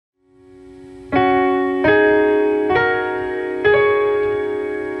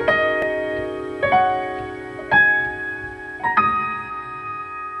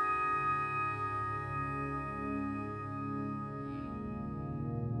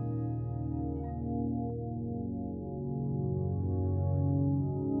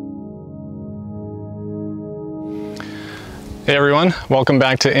Hey everyone, welcome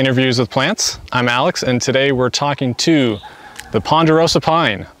back to Interviews with Plants. I'm Alex, and today we're talking to the ponderosa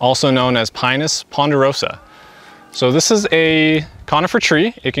pine, also known as Pinus ponderosa. So this is a conifer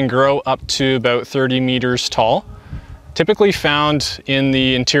tree. It can grow up to about 30 meters tall. Typically found in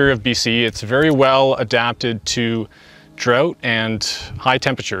the interior of BC, it's very well adapted to drought and high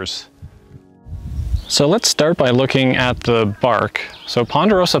temperatures. So let's start by looking at the bark. So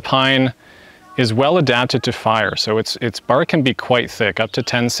ponderosa pine is well adapted to fire. So its bark can be quite thick, up to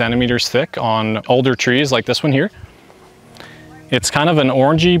 10 centimeters thick on older trees like this one here. It's kind of an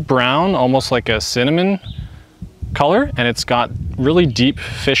orangey brown, almost like a cinnamon color, and it's got really deep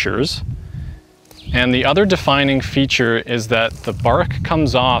fissures. And the other defining feature is that the bark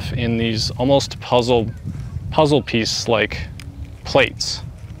comes off in these almost puzzle piece-like plates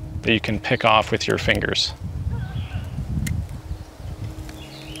that you can pick off with your fingers.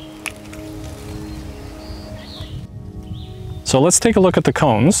 So let's take a look at the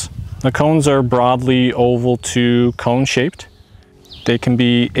cones. The cones are broadly oval to cone shaped. They can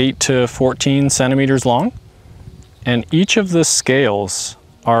be 8 to 14 centimeters long. And each of the scales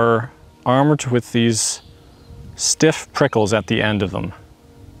are armored with these stiff prickles at the end of them.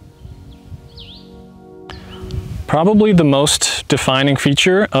 Probably the most defining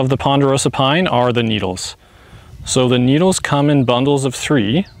feature of the ponderosa pine are the needles. So the needles come in bundles of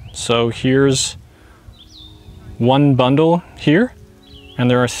 3. So here's one bundle here, and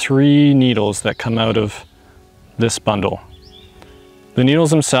there are 3 needles that come out of this bundle. The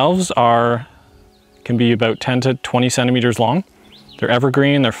needles themselves can be about 10 to 20 centimeters long. They're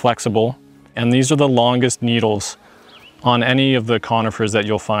evergreen, they're flexible, and these are the longest needles on any of the conifers that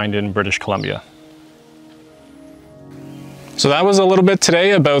you'll find in British Columbia. So that was a little bit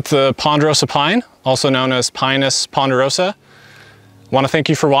today about the ponderosa pine, also known as Pinus ponderosa. I want to thank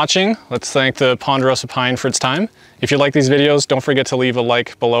you for watching. Let's thank the ponderosa pine for its time. If you like these videos, don't forget to leave a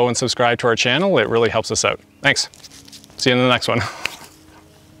like below and subscribe to our channel. It really helps us out. Thanks. See you in the next one.